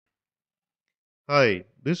Hi,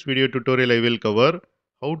 this video tutorial I will cover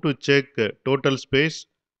how to check total space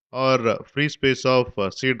or free space of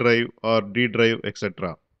C drive or D drive,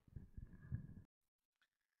 etc.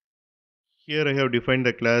 Here I have defined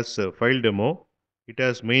the class file demo. It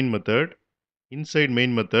has main method. Inside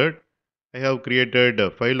main method, I have created a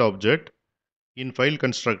file object. In file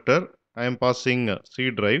constructor, I am passing C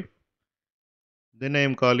drive. Then I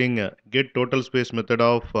am calling get total space method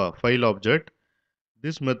of file object.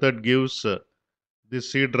 This method gives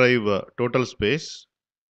this C drive total space.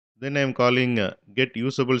 Then I am calling get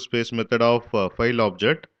usable space method of file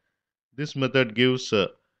object. This method gives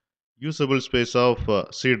usable space of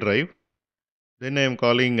C drive. Then I am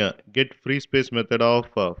calling get free space method of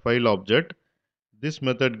file object. This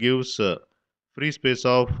method gives free space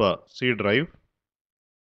of C drive.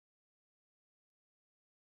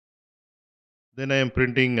 Then I am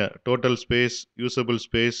printing total space, usable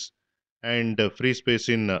space, and free space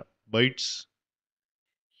in bytes.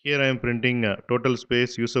 Here I am printing total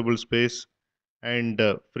space, usable space, and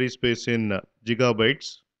free space in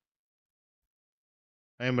gigabytes.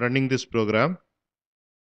 I am running this program.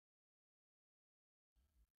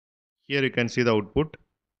 Here you can see the output.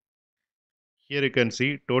 Here you can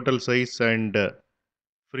see total size and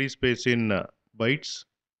free space in bytes.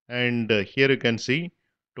 And here you can see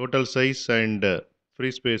total size and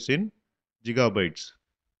free space in gigabytes.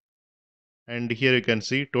 And here you can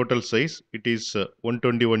see total size. It is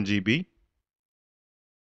 121 GB.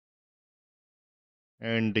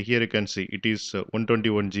 And here you can see it is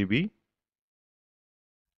 121 GB.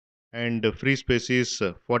 And free space is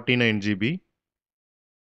 49 GB.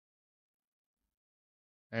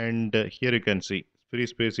 And here you can see free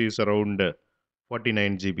space is around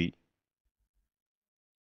 49 GB.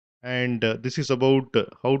 And this is about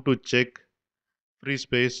how to check free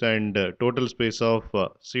space and total space of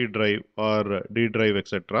C drive or D drive,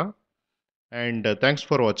 etc. And thanks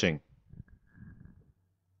for watching.